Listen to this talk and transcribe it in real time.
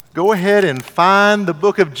go ahead and find the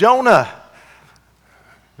book of Jonah.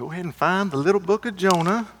 Go ahead and find the little book of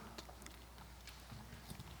Jonah.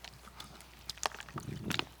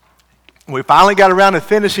 We finally got around to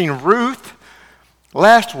finishing Ruth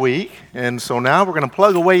last week, and so now we're going to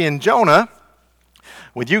plug away in Jonah.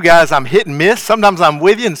 With you guys, I'm hit and miss. Sometimes I'm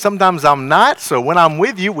with you, and sometimes I'm not. So when I'm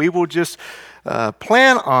with you, we will just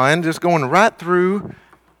plan on just going right through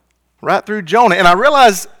Jonah. And I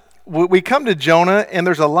realize we come to Jonah, and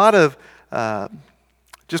there's a lot of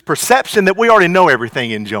just perception that we already know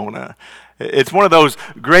everything in Jonah. It's one of those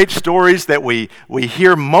great stories that we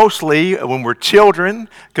hear mostly when we're children,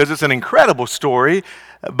 because it's an incredible story.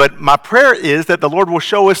 But my prayer is that the Lord will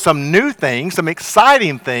show us some new things, some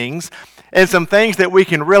exciting things, and some things that we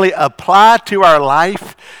can really apply to our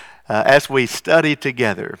life as we study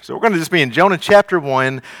together. So we're going to just be in Jonah chapter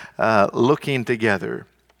 1, looking together.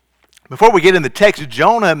 Before we get in the text,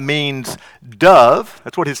 Jonah means dove.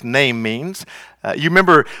 That's what his name means. You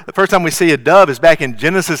remember the first time we see a dove is back in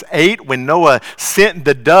Genesis 8 when Noah sent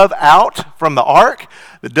the dove out from the ark.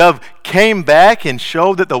 The dove came back and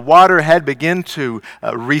showed that the water had begun to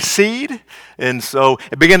recede. And so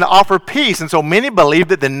it began to offer peace. And so many believe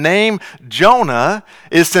that the name Jonah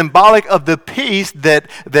is symbolic of the peace that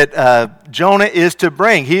Jonah is to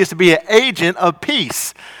bring. He is to be an agent of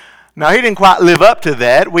peace. Now, he didn't quite live up to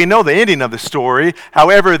that. We know the ending of the story.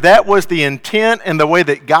 However, that was the intent and the way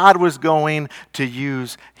that God was going to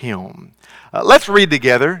use him. Let's read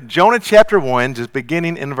together Jonah chapter 1, just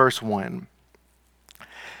beginning in verse 1.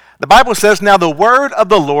 The Bible says, "Now the word of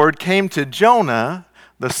the Lord came to Jonah,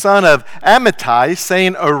 the son of Amittai,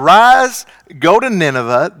 saying, 'Arise, go to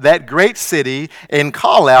Nineveh, that great city, and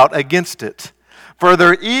call out against it. For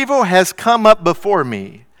their evil has come up before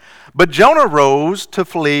me.' But Jonah rose to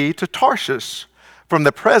flee to Tarshish from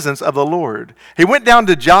the presence of the Lord. He went down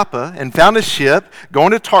to Joppa and found a ship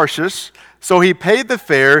going to Tarshish. So he paid the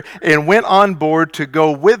fare and went on board to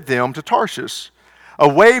go with them to Tarshish,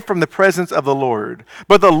 away from the presence of the Lord.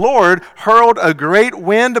 But the Lord hurled a great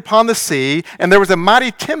wind upon the sea, and there was a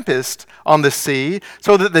mighty tempest on the sea,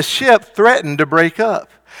 so that the ship threatened to break up.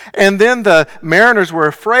 And then the mariners were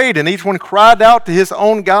afraid, and each one cried out to his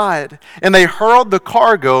own God. And they hurled the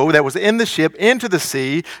cargo that was in the ship into the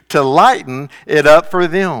sea to lighten it up for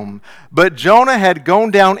them. But Jonah had gone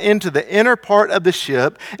down into the inner part of the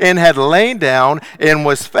ship and had lain down and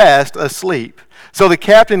was fast asleep. So the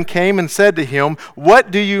captain came and said to him, 'What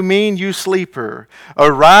do you mean, you sleeper?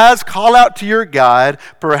 Arise, call out to your God.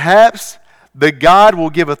 Perhaps the God will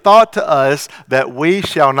give a thought to us that we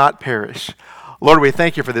shall not perish.'" Lord, we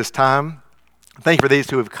thank you for this time. Thank you for these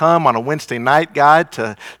who have come on a Wednesday night, God,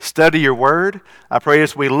 to study your word. I pray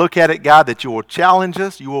as we look at it, God, that you will challenge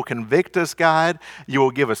us, you will convict us, God. You will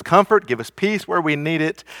give us comfort, give us peace where we need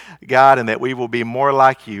it, God, and that we will be more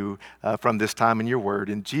like you from this time in your word.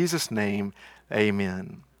 In Jesus' name,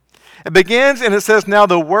 amen. It begins and it says, "Now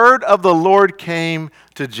the word of the Lord came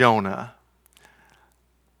to Jonah."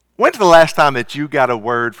 When's the last time that you got a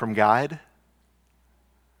word from God?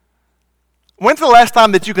 When's the last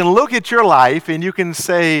time that you can look at your life and you can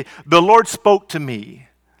say, "The Lord spoke to me"?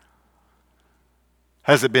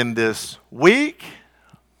 Has it been this week?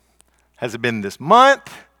 Has it been this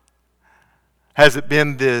month? Has it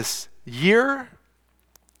been this year?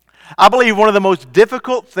 I believe one of the most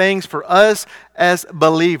difficult things for us as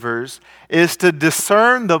believers is to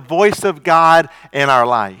discern the voice of God in our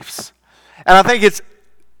lives. And I think it's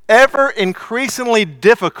ever increasingly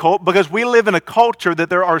difficult because we live in a culture that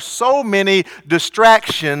there are so many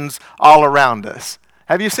distractions all around us.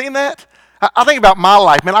 Have you seen that? I think about my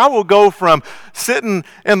life, man. I will go from sitting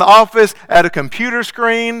in the office at a computer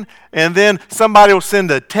screen, and then somebody will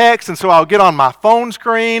send a text, and so I'll get on my phone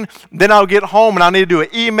screen. Then I'll get home, and I need to do an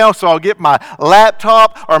email, so I'll get my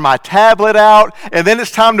laptop or my tablet out, and then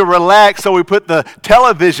it's time to relax, so we put the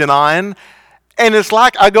television on. And it's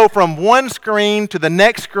like I go from one screen to the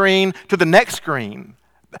next screen to the next screen.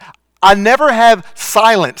 I never have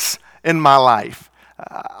silence in my life.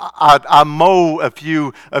 I mow a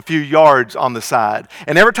few yards on the side.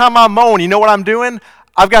 And every time I'm mowing, you know what I'm doing?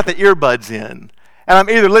 I've got the earbuds in. And I'm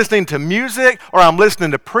either listening to music, or I'm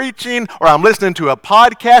listening to preaching, or I'm listening to a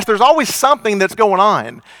podcast. There's always something that's going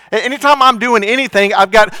on. Anytime I'm doing anything,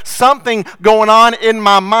 I've got something going on in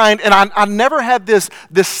my mind, and I never have this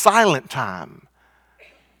silent time.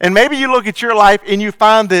 And maybe you look at your life and you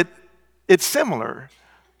find that it's similar.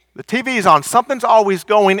 The TV is on, something's always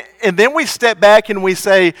going, and then we step back and we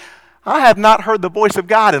say, "I have not heard the voice of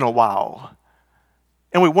God in a while."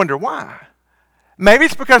 And we wonder why. Maybe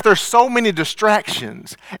it's because there's so many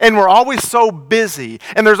distractions, and we're always so busy,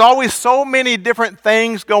 and there's always so many different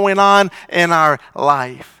things going on in our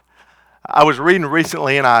life. I was reading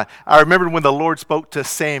recently, and I remembered when the Lord spoke to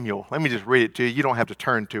Samuel. Let me just read it to you. You don't have to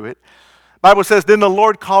turn to it. The Bible says, "Then the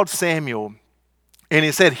Lord called Samuel, and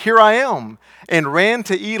he said, 'Here I am,' and ran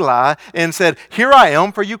to Eli and said, 'Here I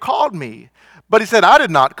am, for you called me.' But he said, 'I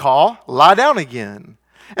did not call. Lie down again.'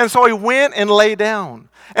 And so he went and lay down.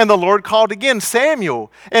 And the Lord called again,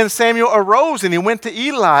 'Samuel.' And Samuel arose, and he went to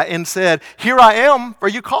Eli and said, 'Here I am, for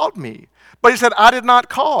you called me.' But he said, 'I did not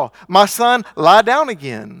call. My son, lie down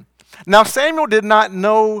again.' Now Samuel did not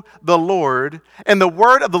know the Lord, and the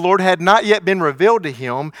word of the Lord had not yet been revealed to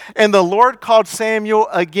him. And the Lord called Samuel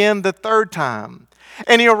again the third time.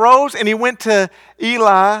 And he arose and he went to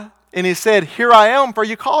Eli, and he said, 'Here I am, for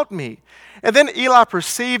you called me.' And then Eli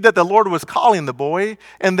perceived that the Lord was calling the boy,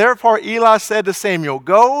 and therefore Eli said to Samuel,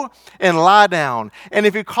 'Go and lie down, and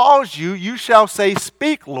if he calls you, you shall say,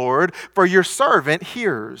 Speak, Lord, for your servant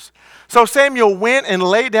hears.' So Samuel went and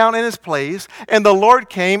lay down in his place, and the Lord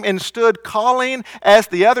came and stood calling as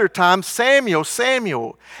the other time, 'Samuel,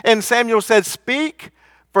 Samuel.' And Samuel said, 'Speak,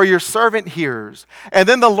 for your servant hears.' And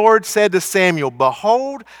then the Lord said to Samuel,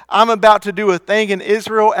 'Behold, I'm about to do a thing in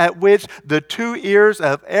Israel at which the two ears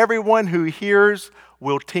of everyone who hears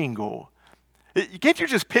will tingle.'" Can't you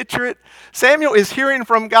just picture it? Samuel is hearing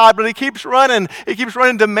from God, but he keeps running. He keeps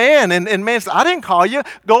running to man, and man says, "I didn't call you.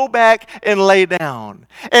 Go back and lay down."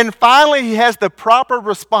 And finally, he has the proper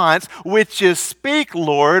response, which is, "Speak,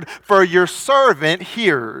 Lord, for your servant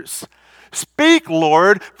hears." Speak,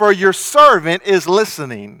 Lord, for your servant is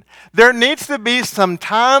listening. There needs to be some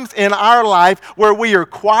times in our life where we are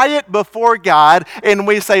quiet before God and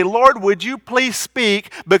we say, "Lord, would you please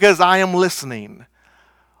speak because I am listening?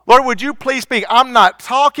 Lord, would you please speak? I'm not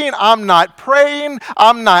talking, I'm not praying,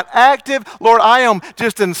 I'm not active. Lord, I am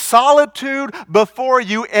just in solitude before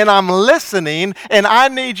you and I'm listening and I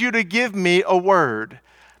need you to give me a word."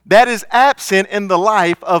 That is absent in the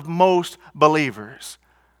life of most believers.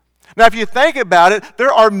 Now, if you think about it,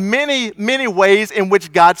 there are many, many ways in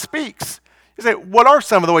which God speaks. You say, what are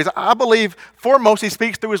some of the ways? I believe foremost He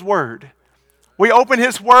speaks through His Word. We open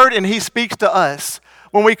His Word and He speaks to us.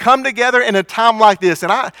 When we come together in a time like this,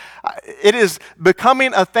 and it is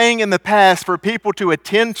becoming a thing in the past for people to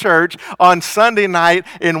attend church on Sunday night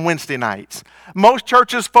and Wednesday nights. Most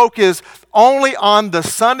churches focus only on the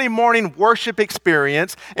Sunday morning worship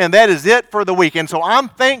experience, and that is it for the week. And so I'm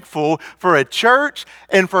thankful for a church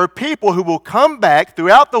and for people who will come back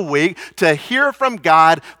throughout the week to hear from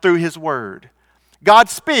God through His Word. God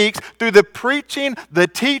speaks through the preaching, the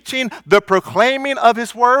teaching, the proclaiming of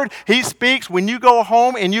His Word. He speaks when you go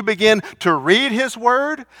home and you begin to read His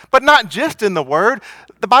Word, but not just in the Word.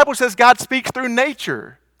 The Bible says God speaks through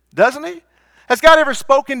nature, doesn't He? Has God ever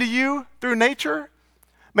spoken to you through nature?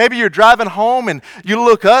 Maybe you're driving home and you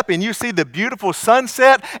look up and you see the beautiful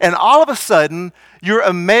sunset, and all of a sudden you're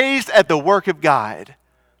amazed at the work of God,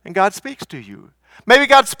 and God speaks to you. Maybe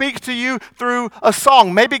God speaks to you through a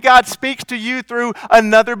song. Maybe God speaks to you through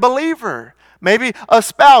another believer. Maybe a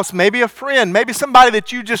spouse, maybe a friend, maybe somebody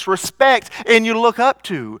that you just respect and you look up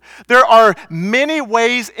to. There are many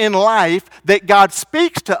ways in life that God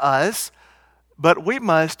speaks to us, but we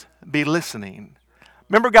must be listening.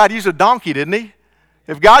 Remember, God used a donkey, didn't He?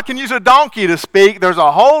 If God can use a donkey to speak, there's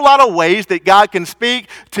a whole lot of ways that God can speak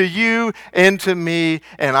to you and to me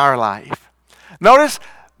in our life. Notice,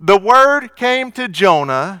 the word came to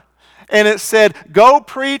Jonah, and it said, "Go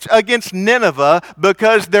preach against Nineveh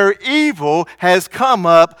because their evil has come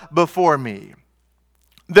up before me."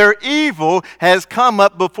 Their evil has come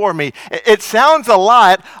up before me. It sounds a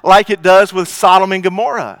lot like it does with Sodom and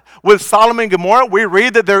Gomorrah. With Sodom and Gomorrah, we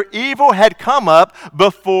read that their evil had come up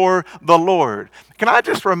before the Lord. Can I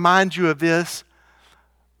just remind you of this?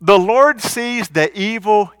 The Lord sees the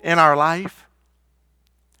evil in our life.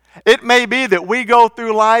 It may be that we go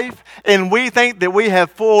through life and we think that we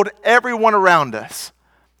have fooled everyone around us.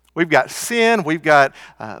 We've got sin, we've got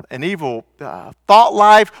an evil thought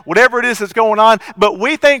life, whatever it is that's going on, but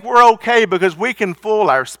we think we're okay because we can fool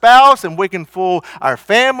our spouse and we can fool our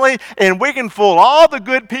family and we can fool all the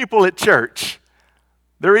good people at church.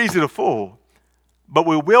 They're easy to fool, but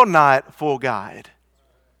we will not fool God.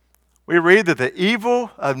 We read that the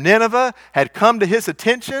evil of Nineveh had come to His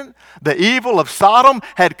attention. The evil of Sodom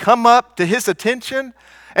had come up to His attention.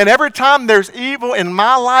 And every time there's evil in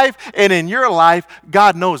my life and in your life,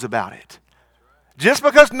 God knows about it. Just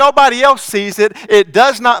because nobody else sees it, it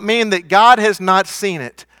does not mean that God has not seen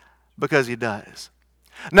it, because He does.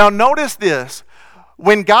 Now notice this.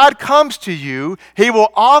 When God comes to you, He will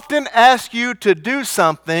often ask you to do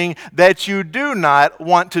something that you do not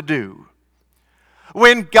want to do.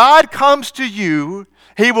 When God comes to you,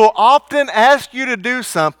 He will often ask you to do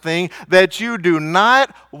something that you do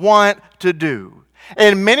not want to do.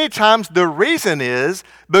 And many times the reason is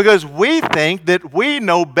because we think that we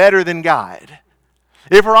know better than God.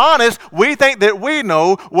 If we're honest, we think that we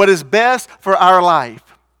know what is best for our life.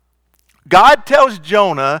 God tells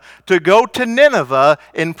Jonah to go to Nineveh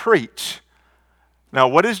and preach. Now,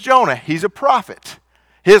 what is Jonah? He's a prophet.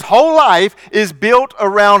 His whole life is built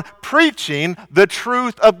around preaching the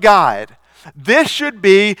truth of God. This should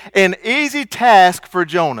be an easy task for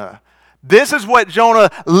Jonah. This is what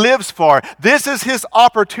Jonah lives for. This is his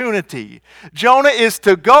opportunity. Jonah is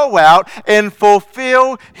to go out and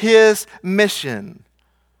fulfill his mission.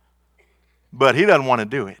 But he doesn't want to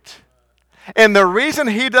do it. And the reason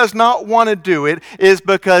he does not want to do it is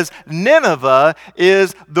because Nineveh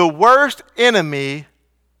is the worst enemy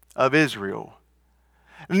of Israel.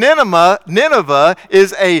 Nineveh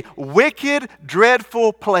is a wicked,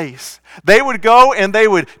 dreadful place. They would go and they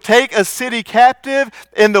would take a city captive,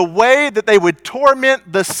 and the way that they would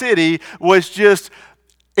torment the city was just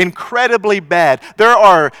incredibly bad.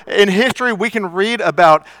 In history, we can read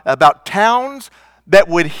about towns that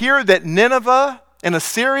would hear that Nineveh and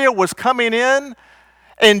Assyria was coming in,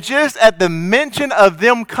 and just at the mention of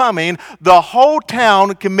them coming, the whole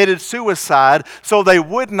town committed suicide so they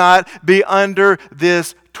would not be under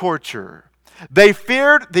this torture. They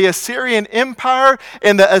feared the Assyrian Empire,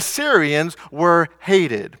 and the Assyrians were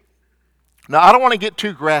hated. Now, I don't want to get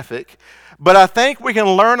too graphic, but I think we can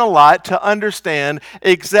learn a lot to understand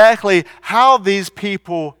exactly how these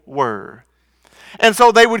people were. And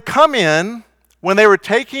so they would come in when they were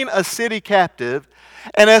taking a city captive,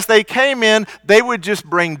 and as they came in, they would just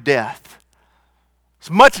bring death. As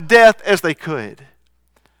much death as they could.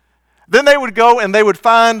 Then they would go and they would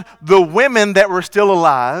find the women that were still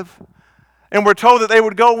alive, and we're told that they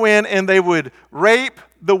would go in and they would rape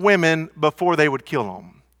the women before they would kill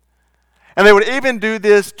them. And they would even do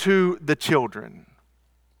this to the children.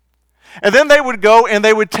 And then they would go and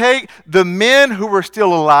they would take the men who were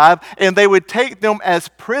still alive, and they would take them as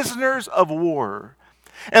prisoners of war.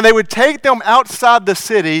 And they would take them outside the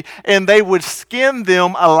city and they would skin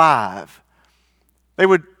them alive. They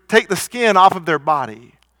would take the skin off of their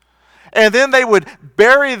body. And then they would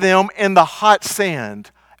bury them in the hot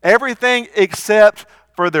sand. Everything except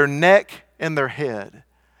for their neck and their head.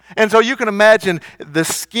 And so you can imagine the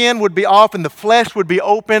skin would be off and the flesh would be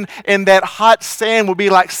open, and that hot sand would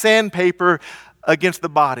be like sandpaper against the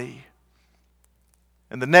body.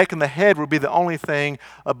 And the neck and the head would be the only thing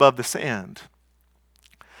above the sand.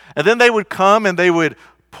 And then they would come and they would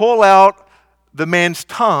pull out the man's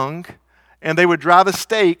tongue, and they would drive a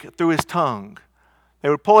stake through his tongue. They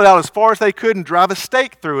would pull it out as far as they could and drive a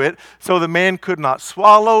stake through it so the man could not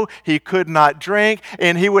swallow, he could not drink,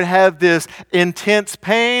 and he would have this intense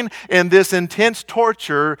pain and this intense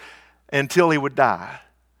torture until he would die.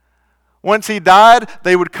 Once he died,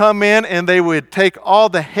 they would come in and they would take all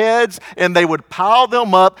the heads and they would pile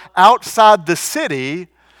them up outside the city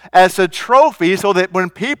as a trophy so that when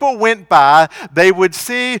people went by, they would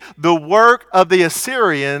see the work of the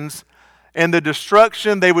Assyrians and the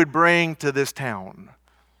destruction they would bring to this town.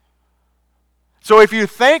 So if you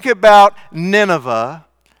think about Nineveh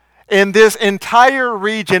in this entire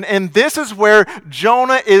region, and this is where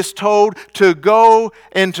Jonah is told to go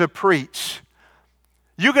and to preach,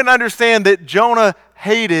 you can understand that Jonah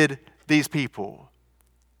hated these people.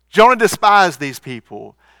 Jonah despised these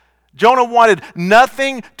people. Jonah wanted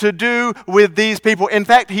nothing to do with these people. In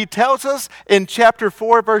fact, he tells us in chapter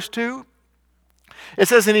 4, verse 2, it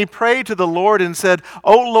says, and he prayed to the Lord and said,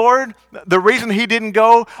 "O Lord," the reason he didn't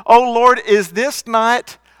go, "O Lord, is this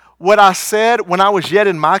not what I said when I was yet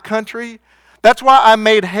in my country? That's why I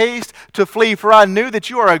made haste to flee, for I knew that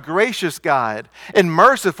you are a gracious God and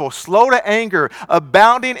merciful, slow to anger,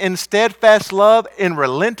 abounding in steadfast love and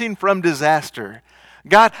relenting from disaster."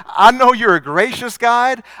 God, I know you're a gracious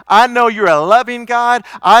God. I know you're a loving God.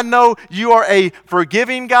 I know you are a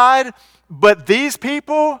forgiving God. But these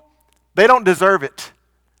people, they don't deserve it.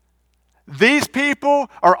 These people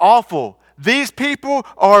are awful. These people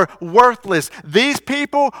are worthless. These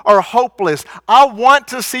people are hopeless. I want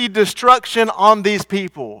to see destruction on these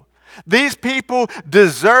people. These people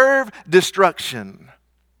deserve destruction.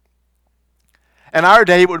 In our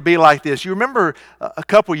day, it would be like this. You remember a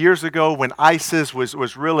couple years ago when ISIS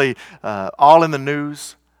was really all in the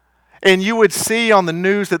news? And you would see on the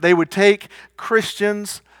news that they would take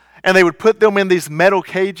Christians and they would put them in these metal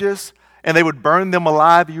cages and they would burn them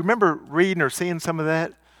alive. You remember reading or seeing some of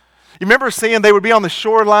that? You remember seeing they would be on the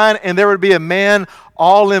shoreline and there would be a man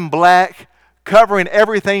all in black covering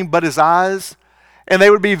everything but his eyes, and they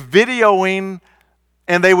would be videoing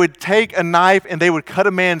and they would take a knife and they would cut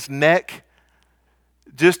a man's neck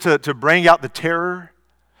just to bring out the terror.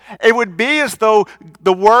 It would be as though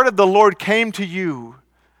the word of the Lord came to you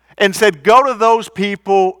and said, go to those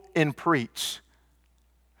people and preach.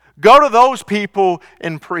 Go to those people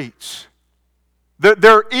and preach.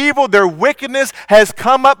 Their evil, their wickedness has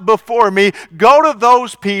come up before me. Go to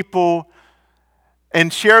those people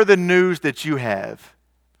and share the news that you have.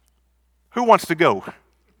 Who wants to go?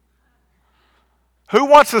 Who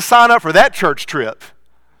wants to sign up for that church trip?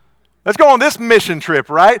 Let's go on this mission trip,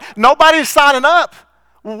 right? Nobody's signing up.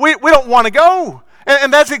 We don't want to go.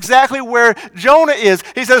 And that's exactly where Jonah is.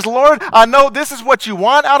 He says, Lord, I know this is what you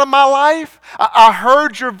want out of my life. I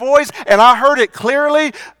heard your voice, and I heard it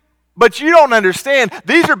clearly, but you don't understand.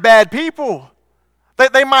 These are bad people.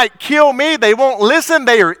 They might kill me. They won't listen.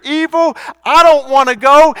 They are evil. I don't want to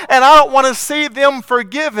go, and I don't want to see them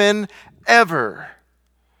forgiven ever.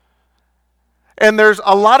 And there's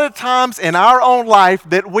a lot of times in our own life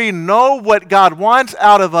that we know what God wants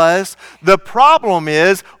out of us. The problem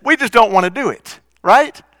is we just don't want to do it,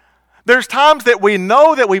 right? There's times that we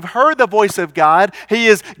know that we've heard the voice of God. He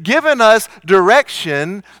has given us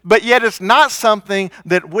direction, but yet it's not something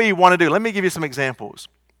that we want to do. Let me give you some examples.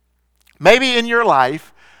 Maybe in your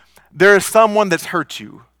life, there is someone that's hurt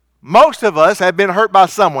you. Most of us have been hurt by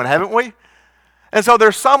someone, haven't we? And so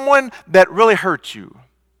there's someone that really hurt you.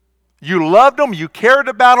 You loved them, you cared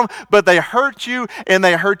about them, but they hurt you, and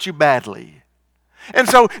they hurt you badly. And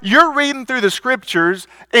so you're reading through the scriptures,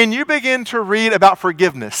 and you begin to read about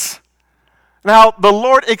forgiveness. Now, the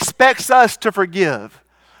Lord expects us to forgive.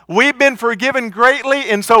 We've been forgiven greatly,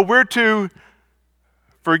 and so we're to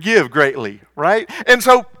forgive greatly, right? And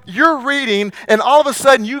so you're reading, and all of a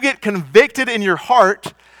sudden you get convicted in your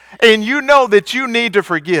heart, and you know that you need to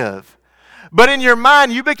forgive. But in your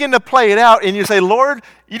mind, you begin to play it out, and you say, Lord,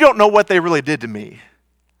 you don't know what they really did to me,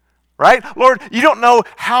 right? Lord, you don't know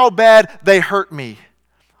how bad they hurt me.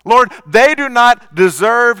 Lord, they do not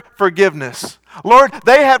deserve forgiveness. Lord,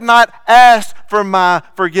 they have not asked for my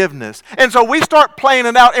forgiveness. And so we start playing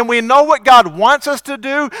it out, and we know what God wants us to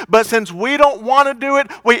do, but since we don't want to do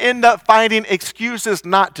it, we end up finding excuses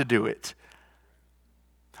not to do it.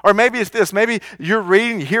 Or maybe it's this. Maybe you're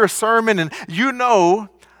reading, you hear a sermon, and you know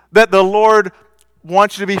that the Lord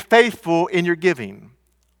wants you to be faithful in your giving.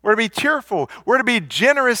 We're to be cheerful. We're to be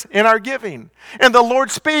generous in our giving. And the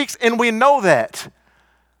Lord speaks, and we know that.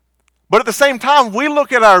 But at the same time, we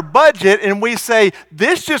look at our budget and we say,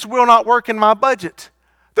 this just will not work in my budget.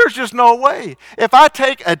 There's just no way. If I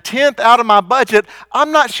take a tenth out of my budget,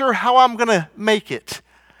 I'm not sure how I'm going to make it.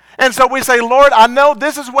 And so we say, Lord, I know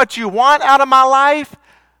this is what you want out of my life,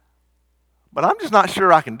 but I'm just not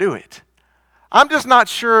sure I can do it. I'm just not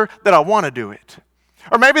sure that I want to do it.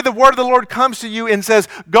 Or maybe the word of the Lord comes to you and says,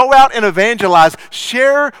 go out and evangelize.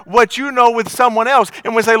 Share what you know with someone else.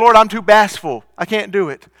 And we say, Lord, I'm too bashful. I can't do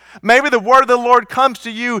it. Maybe the word of the Lord comes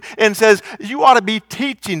to you and says, you ought to be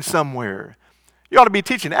teaching somewhere. You ought to be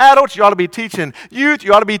teaching adults. You ought to be teaching youth.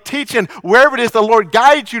 You ought to be teaching wherever it is the Lord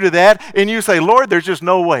guides you to that. And you say, Lord, there's just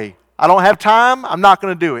no way. I don't have time. I'm not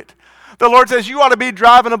going to do it. The Lord says, you ought to be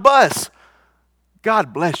driving a bus.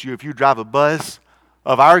 God bless you if you drive a bus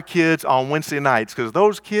of our kids on Wednesday nights, because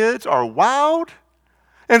those kids are wild.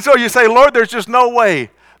 And so you say, Lord, there's just no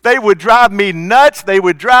way. They would drive me nuts. They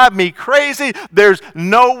would drive me crazy. There's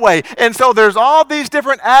no way. And so there's all these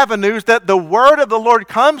different avenues that the word of the Lord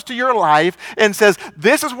comes to your life and says,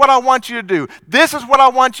 this is what I want you to do. This is what I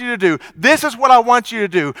want you to do. This is what I want you to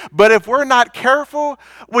do. But if we're not careful,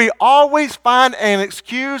 we always find an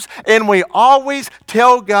excuse, and we always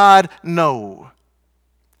tell God no.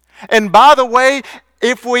 And by the way,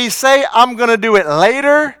 if we say, I'm going to do it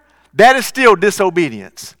later, that is still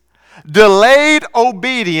disobedience. Delayed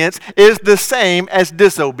obedience is the same as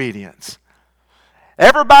disobedience.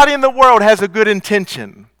 Everybody in the world has a good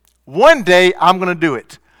intention. One day, I'm going to do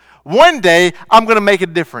it. One day, I'm going to make a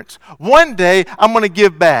difference. One day, I'm going to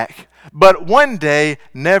give back. But one day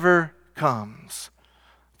never comes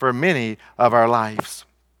for many of our lives.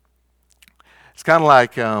 It's kind of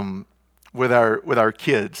like with our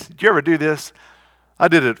kids. Did you ever do this? I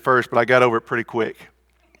did it at first, but I got over it pretty quick.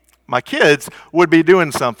 My kids would be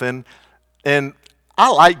doing something, and I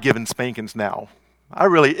like giving spankings now.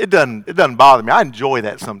 It doesn't bother me. I enjoy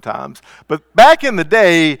that sometimes. But back in the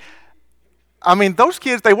day, I mean, those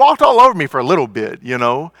kids, they walked all over me for a little bit, you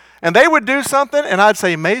know. And they would do something, and I'd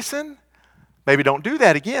say, Mason, maybe don't do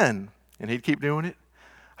that again. And he'd keep doing it.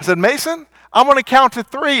 I said, Mason, I'm going to count to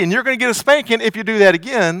 3, and you're going to get a spanking if you do that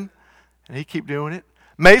again. And he'd keep doing it.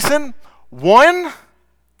 Mason, 1.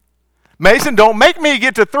 Mason, don't make me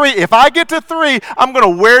get to 3. If I get to 3, I'm going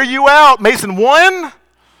to wear you out. Mason, 1.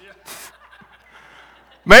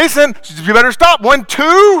 Mason, you better stop. 1,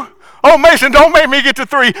 2. Oh, Mason, don't make me get to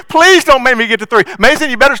 3. Please don't make me get to 3. Mason,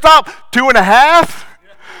 you better stop. 2.5.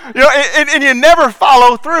 And you never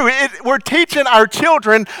follow through. We're teaching our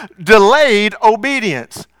children delayed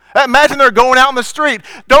obedience. Imagine they're going out in the street.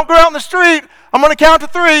 Don't go out in the street. I'm going to count to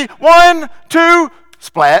 3. 1, 2,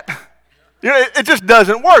 splat. It just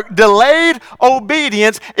doesn't work. Delayed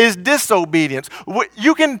obedience is disobedience.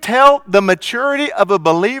 You can tell the maturity of a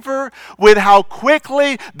believer with how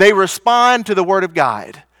quickly they respond to the Word of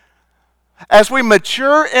God. As we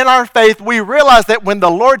mature in our faith, we realize that when the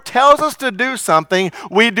Lord tells us to do something,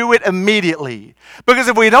 we do it immediately. Because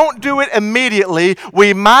if we don't do it immediately,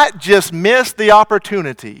 we might just miss the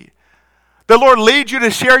opportunity. The Lord leads you to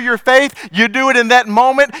share your faith, you do it in that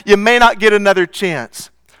moment, you may not get another chance.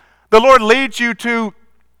 The Lord leads you to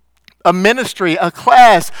a ministry, a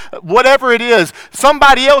class, whatever it is.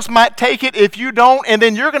 Somebody else might take it if you don't, and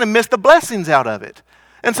then you're going to miss the blessings out of it.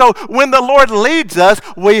 And so when the Lord leads us,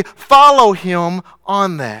 we follow him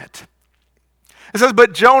on that. It says,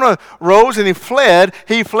 but Jonah rose and he fled.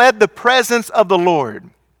 He fled the presence of the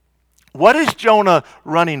Lord. What is Jonah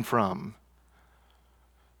running from?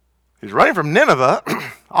 He's running from Nineveh,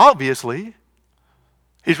 obviously.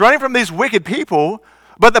 He's running from these wicked people,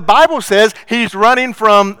 but the Bible says he's running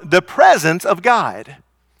from the presence of God.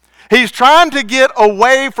 He's trying to get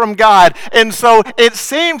away from God. And so it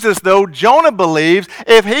seems as though Jonah believes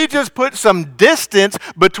if he just puts some distance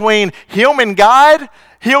between him and God,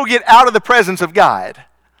 he'll get out of the presence of God.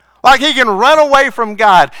 Like he can run away from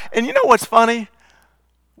God. And you know what's funny?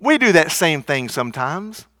 We do that same thing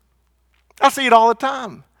sometimes. I see it all the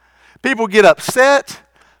time. People get upset.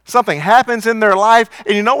 Something happens in their life.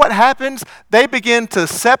 And you know what happens? They begin to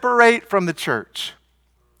separate from the church.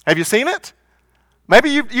 Have you seen it? Maybe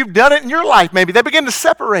you've done it in your life. Maybe they begin to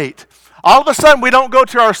separate. All of a sudden, we don't go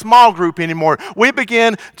to our small group anymore. We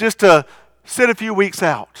begin just to sit a few weeks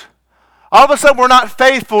out. All of a sudden, we're not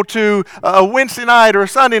faithful to a Wednesday night or a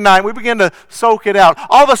Sunday night. We begin to soak it out.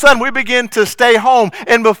 All of a sudden, we begin to stay home.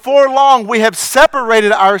 And before long, we have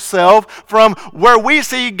separated ourselves from where we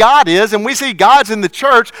see God is, and we see God's in the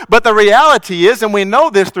church. But the reality is, and we know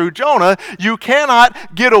this through Jonah, you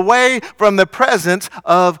cannot get away from the presence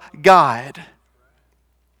of God.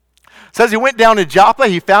 It says he went down to Joppa.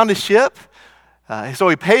 He found a ship. So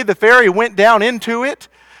he paid the fare. He went down into it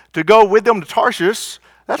to go with them to Tarshish.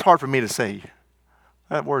 That's hard for me to say.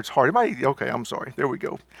 That word's hard. Okay, I'm sorry. There we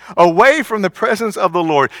go. Away from the presence of the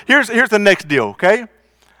Lord. Here's the next deal, okay?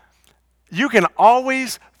 You can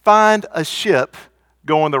always find a ship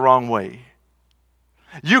going the wrong way.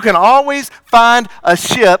 You can always find a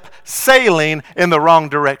ship sailing in the wrong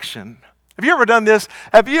direction. Have you ever done this?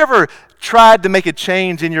 Have you ever tried to make a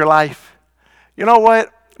change in your life? You know what?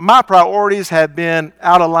 My priorities have been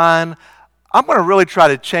out of line. I'm going to really try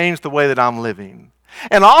to change the way that I'm living.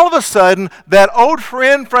 And all of a sudden, that old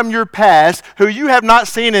friend from your past who you have not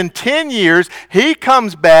seen in 10 years, he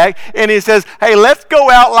comes back and he says, hey, let's go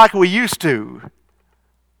out like we used to.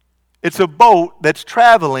 It's a boat that's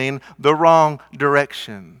traveling the wrong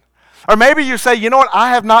direction. Or maybe you say, you know what, I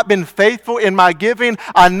have not been faithful in my giving.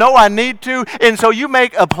 I know I need to. And so you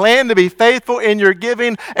make a plan to be faithful in your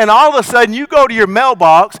giving. And all of a sudden you go to your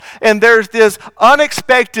mailbox and there's this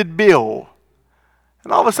unexpected bill.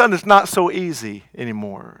 And all of a sudden it's not so easy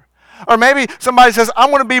anymore. Or maybe somebody says, I'm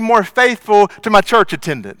going to be more faithful to my church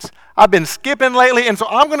attendance. I've been skipping lately and so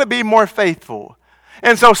I'm going to be more faithful.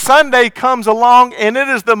 And so Sunday comes along and it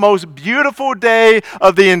is the most beautiful day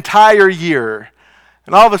of the entire year.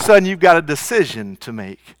 And all of a sudden, you've got a decision to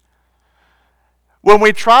make. When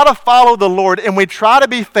we try to follow the Lord and we try to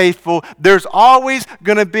be faithful, there's always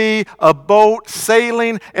going to be a boat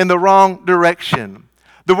sailing in the wrong direction.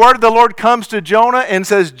 The word of the Lord comes to Jonah and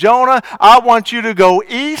says, Jonah, I want you to go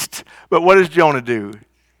east. But what does Jonah do?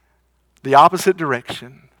 The opposite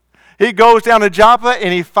direction. He goes down to Joppa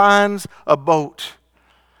and he finds a boat.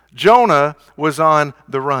 Jonah was on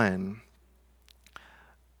the run.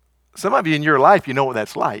 Some of you in your life, you know what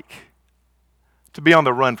that's like, to be on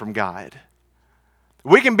the run from God.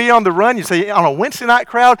 We can be on the run, you say, on a Wednesday night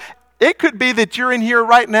crowd, it could be that you're in here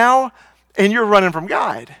right now and you're running from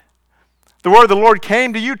God. The word of the Lord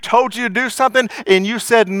came to you, told you to do something, and you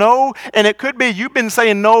said no, and it could be you've been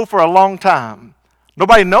saying no for a long time.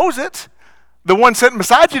 Nobody knows it. The one sitting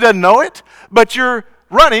beside you doesn't know it, but you're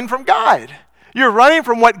running from God. You're running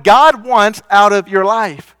from what God wants out of your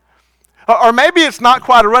life. Or maybe it's not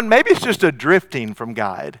quite a run. Maybe it's just a drifting from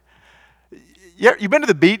God. You've been to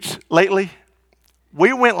the beach lately?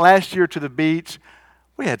 We went last year to the beach.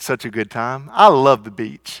 We had such a good time. I love the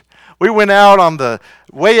beach. We went out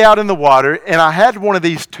way out in the water, and I had one of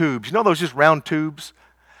these tubes. You know those just round tubes?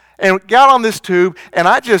 and got on this tube, and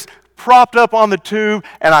I just propped up on the tube,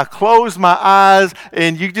 and I closed my eyes,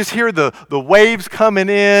 and you just hear the waves coming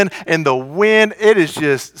in and the wind. It is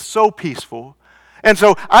just so peaceful. And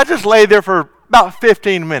so I just lay there for about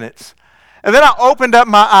 15 minutes. And then I opened up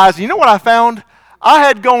my eyes. You know what I found? I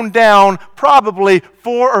had gone down probably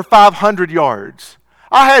 400 or 500 yards.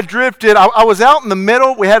 I had drifted. I was out in the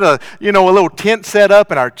middle. We had a little tent set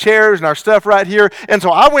up and our chairs and our stuff right here. And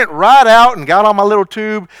so I went right out and got on my little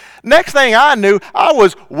tube. Next thing I knew, I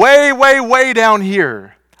was way, way, way down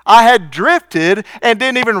here. I had drifted and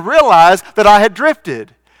didn't even realize that I had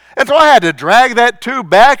drifted. And so I had to drag that tube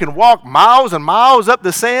back and walk miles and miles up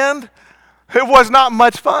the sand. It was not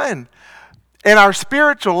much fun. In our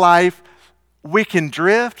spiritual life, we can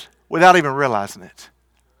drift without even realizing it.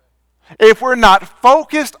 If we're not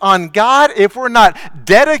focused on God, if we're not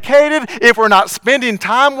dedicated, if we're not spending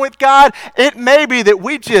time with God, it may be that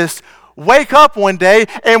we just wake up one day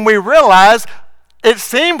and we realize it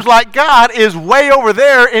seems like God is way over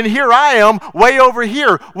there and here I am way over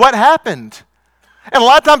here. What happened? And a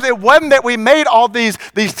lot of times it wasn't that we made all these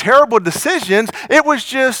terrible decisions. It was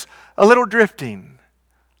just a little drifting.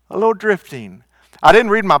 A little drifting. I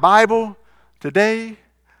didn't read my Bible today.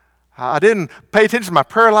 I didn't pay attention to my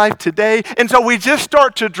prayer life today. And so we just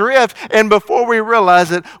start to drift, and before we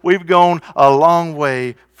realize it, we've gone a long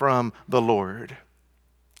way from the Lord.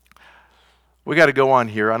 We got to go on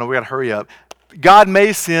here. I know we got to hurry up. God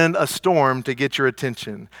may send a storm to get your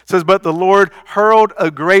attention. It says, but the Lord hurled a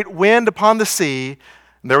great wind upon the sea,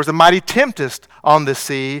 and there was a mighty tempest on the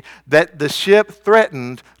sea that the ship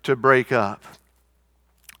threatened to break up.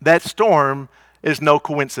 That storm is no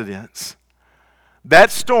coincidence.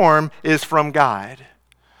 That storm is from God.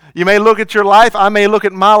 You may look at your life, I may look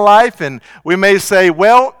at my life, and we may say,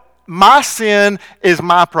 well, my sin is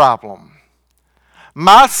my problem.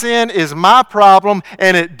 My sin is my problem,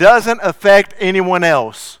 and it doesn't affect anyone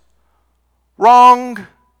else. Wrong.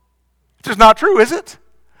 It's just not true, is it?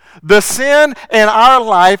 The sin in our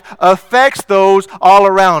life affects those all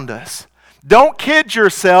around us. Don't kid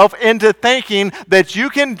yourself into thinking that you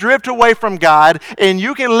can drift away from God and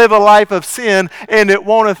you can live a life of sin and it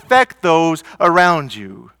won't affect those around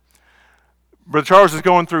you. Brother Charles is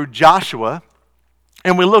going through Joshua,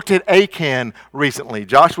 and we looked at Achan recently,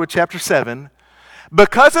 Joshua chapter 7.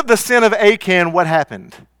 Because of the sin of Achan, what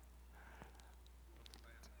happened?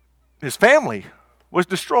 His family was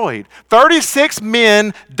destroyed. 36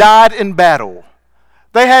 men died in battle.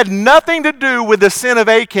 They had nothing to do with the sin of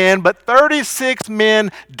Achan, but 36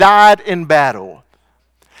 men died in battle.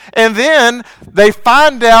 And then they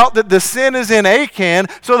find out that the sin is in Achan,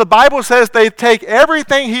 so the Bible says they take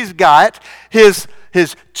everything he's got, his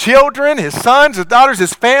children, his sons, his daughters,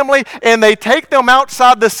 his family, and they take them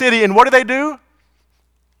outside the city, and what do?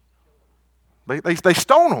 They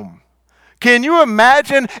stone them. Can you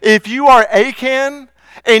imagine if you are Achan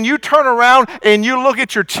and you turn around and you look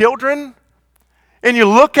at your children and you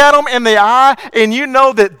look at them in the eye and you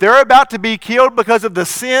know that they're about to be killed because of the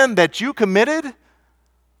sin that you committed?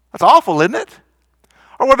 That's awful, isn't it?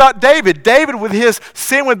 Or what about David? David with his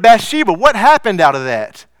sin with Bathsheba, what happened out of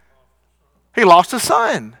that? He lost a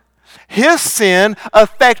son. His sin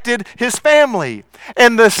affected his family.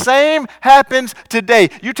 And the same happens today.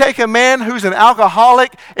 You take a man who's an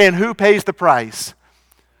alcoholic, and who pays the price?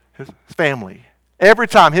 His family. Every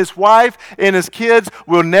time. His wife and his kids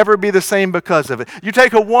will never be the same because of it. You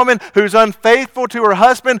take a woman who's unfaithful to her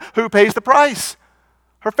husband, who pays the price?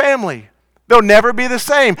 Her family. They'll never be the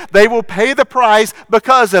same. They will pay the price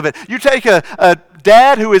because of it. You take a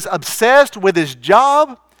dad who is obsessed with his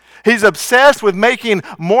job. He's obsessed with making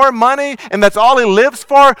more money, and that's all he lives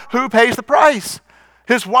for. Who pays the price?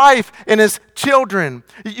 His wife and his children.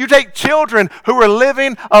 You take children who are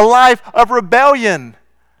living a life of rebellion,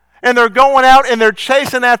 and they're going out and they're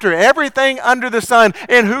chasing after everything under the sun,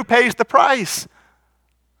 and who pays the price?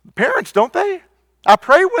 Parents, don't they? I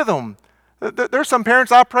pray with them. There's some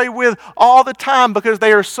parents I pray with all the time because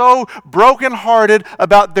they are so brokenhearted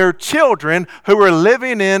about their children who are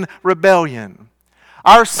living in rebellion.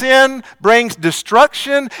 Our sin brings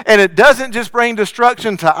destruction, and it doesn't just bring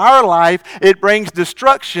destruction to our life, it brings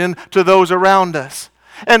destruction to those around us.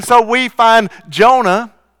 And so we find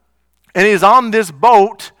Jonah, and he's on this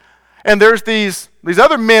boat, and there's these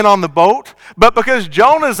other men on the boat, but because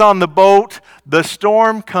Jonah's on the boat, the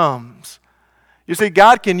storm comes. You see,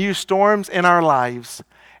 God can use storms in our lives,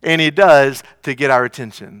 and he does to get our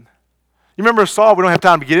attention. You remember Saul? We don't have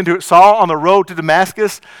time to get into it. Saul on the road to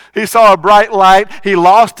Damascus, he saw a bright light. He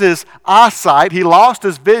lost his eyesight. He lost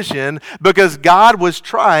his vision because God was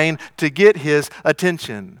trying to get his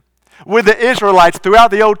attention. With the Israelites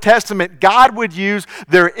throughout the Old Testament, God would use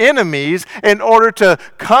their enemies in order to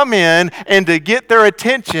come in and to get their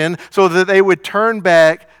attention so that they would turn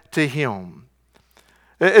back to Him.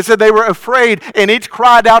 It said they were afraid and each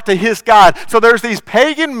cried out to his God. So there's these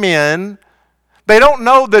pagan men. They don't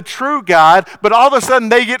know the true God, but all of a sudden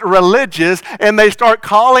they get religious and they start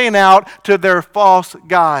calling out to their false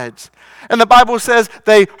gods. And the Bible says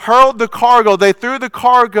they hurled the cargo, they threw the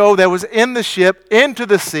cargo that was in the ship into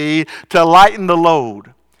the sea to lighten the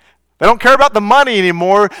load. They don't care about the money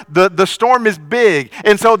anymore. The storm is big.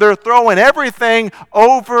 And so they're throwing everything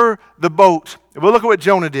over the boat. We'll look at what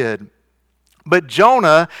Jonah did. But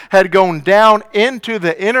Jonah had gone down into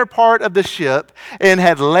the inner part of the ship and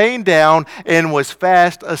had lain down and was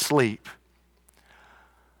fast asleep.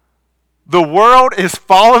 The world is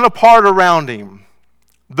falling apart around him.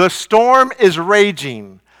 The storm is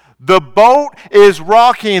raging. The boat is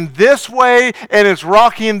rocking this way and it's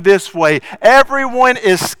rocking this way. Everyone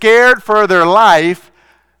is scared for their life.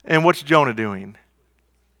 And what's Jonah doing?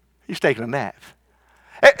 He's taking a nap.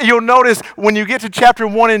 You'll notice when you get to chapter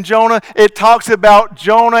 1 in Jonah, it talks about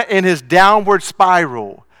Jonah and his downward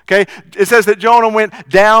spiral. Okay? It says that Jonah went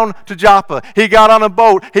down to Joppa. He got on a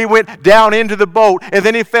boat. He went down into the boat, and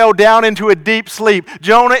then he fell down into a deep sleep.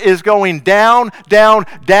 Jonah is going down, down,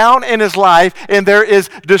 down in his life, and there is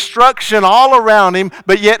destruction all around him,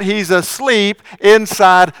 but yet he's asleep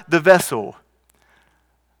inside the vessel.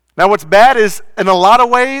 Now, what's bad is, in a lot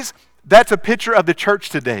of ways, that's a picture of the church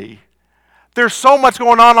today. There's so much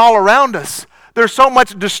going on all around us. There's so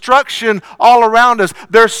much destruction all around us.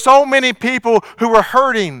 There's so many people who are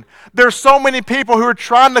hurting. There's so many people who are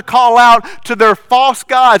trying to call out to their false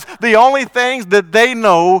gods, the only things that they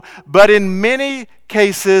know. But in many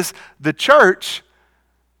cases, the church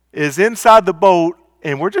is inside the boat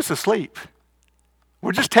and we're just asleep.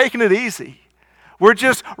 We're just taking it easy. We're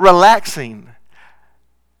just relaxing.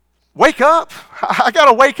 Wake up. I got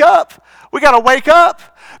to wake up. We got to wake up.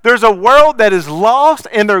 There's a world that is lost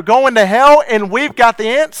and they're going to hell, and we've got the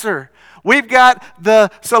answer. We've got the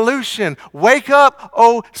solution. Wake up,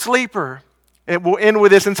 O sleeper. And we'll end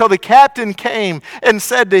with this. And so the captain came and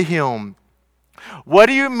said to him, "What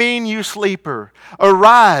do you mean, you sleeper?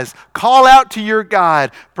 Arise, call out to your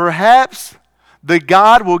God. Perhaps the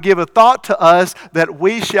God will give a thought to us that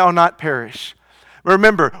we shall not perish."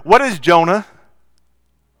 Remember, what is Jonah?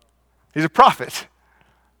 He's a prophet.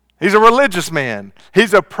 He's a religious man.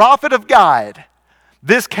 He's a prophet of God.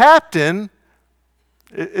 This captain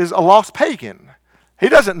is a lost pagan. He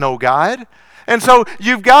doesn't know God. And so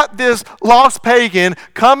you've got this lost pagan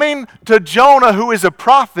coming to Jonah, who is a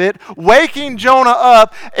prophet, waking Jonah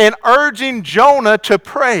up and urging Jonah to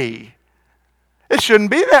pray. It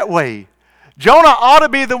shouldn't be that way. Jonah ought to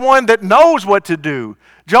be the one that knows what to do.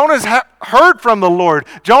 Jonah's heard from the Lord.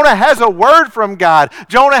 Jonah has a word from God.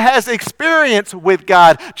 Jonah has experience with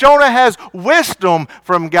God. Jonah has wisdom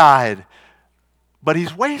from God. But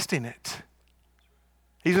he's wasting it.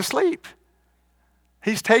 He's asleep.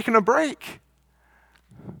 He's taking a break.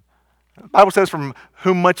 The Bible says, "From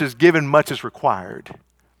whom much is given, much is required."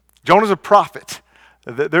 Jonah's a prophet.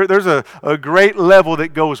 There's a great level that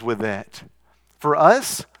goes with that. For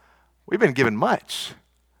us, we've been given much.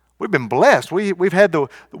 We've been blessed. We've had the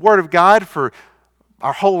Word of God for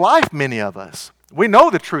our whole life, many of us. We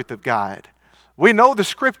know the truth of God. We know the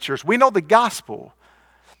Scriptures. We know the gospel.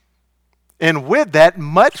 And with that,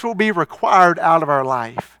 much will be required out of our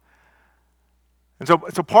life. And so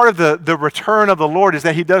part of the return of the Lord is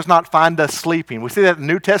that He does not find us sleeping. We see that in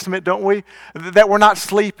the New Testament, don't we? That we're not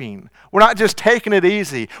sleeping. We're not just taking it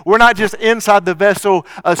easy. We're not just inside the vessel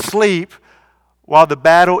asleep while the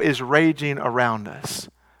battle is raging around us.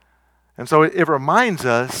 And so it reminds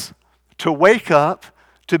us to wake up,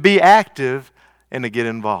 to be active, and to get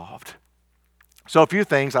involved. So a few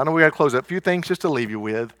things, I know we got to close up, a few things just to leave you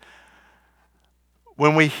with.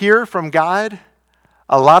 When we hear from God,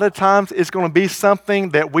 a lot of times it's going to be something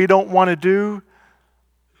that we don't want to do,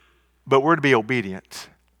 but we're to be obedient.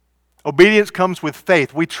 Obedience comes with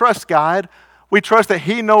faith. We trust God. We trust that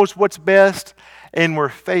He knows what's best, and we're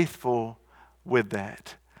faithful with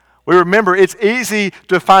that. We remember it's easy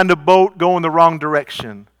to find a boat going the wrong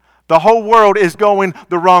direction. The whole world is going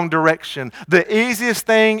the wrong direction. The easiest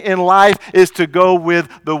thing in life is to go with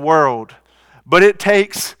the world. But it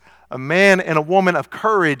takes a man and a woman of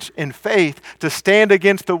courage and faith to stand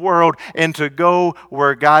against the world and to go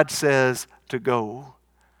where God says to go.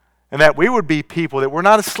 And that we would be people that we're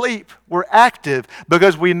not asleep, we're active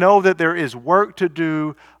because we know that there is work to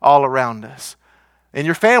do all around us. In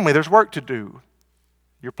your family, there's work to do.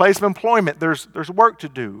 Your place of employment, there's work to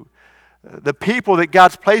do. The people that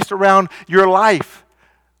God's placed around your life,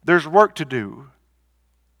 There's work to do.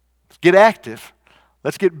 Let's get active.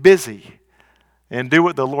 Let's get busy and do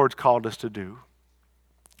what the Lord's called us to do.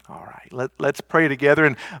 All right, let's pray together.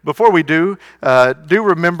 And before we do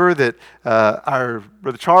remember that our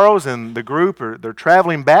Brother Charles and the group, they're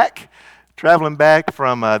traveling back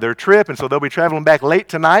from their trip, and so they'll be traveling back late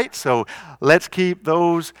tonight. So let's keep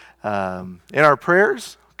those in our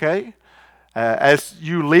prayers, okay? As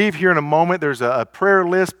you leave here in a moment, there's a prayer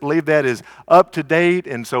list. I believe that is up to date,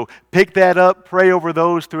 and so pick that up. Pray over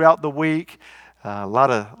those throughout the week. A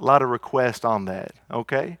lot of requests on that,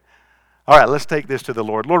 okay? All right, let's take this to the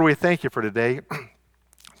Lord. Lord, we thank you for today.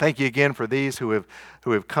 Thank you again for these who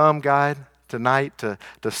have come, God, tonight to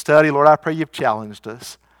study. Lord, I pray you've challenged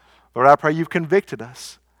us. Lord, I pray you've convicted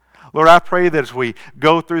us. Lord, I pray that as we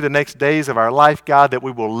go through the next days of our life, God, that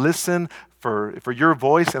we will listen for your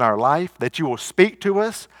voice in our life, that you will speak to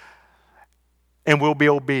us, and we'll be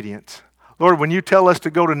obedient. Lord, when you tell us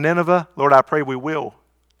to go to Nineveh, Lord, I pray we will.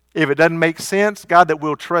 If it doesn't make sense, God, that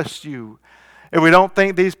we'll trust you. If we don't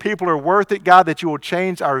think these people are worth it, God, that you will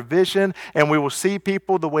change our vision and we will see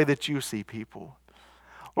people the way that you see people.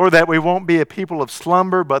 Or that we won't be a people of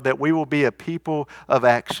slumber, but that we will be a people of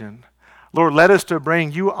action. Lord, let us to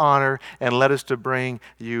bring you honor and let us to bring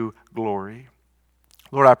you glory.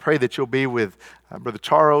 Lord, I pray that you'll be with Brother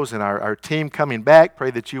Charles and our team coming back.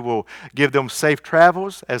 Pray that you will give them safe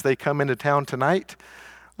travels as they come into town tonight.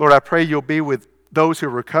 Lord, I pray you'll be with those who are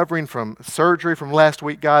recovering from surgery from last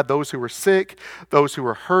week, God, those who are sick, those who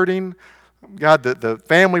are hurting, God, the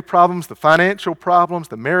family problems, the financial problems,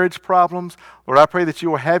 the marriage problems. Lord, I pray that you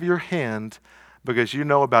will have your hand because you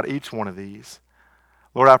know about each one of these.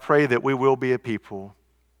 Lord, I pray that we will be a people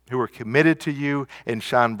who are committed to you and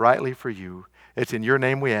shine brightly for you. It's in your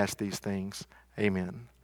name we ask these things. Amen.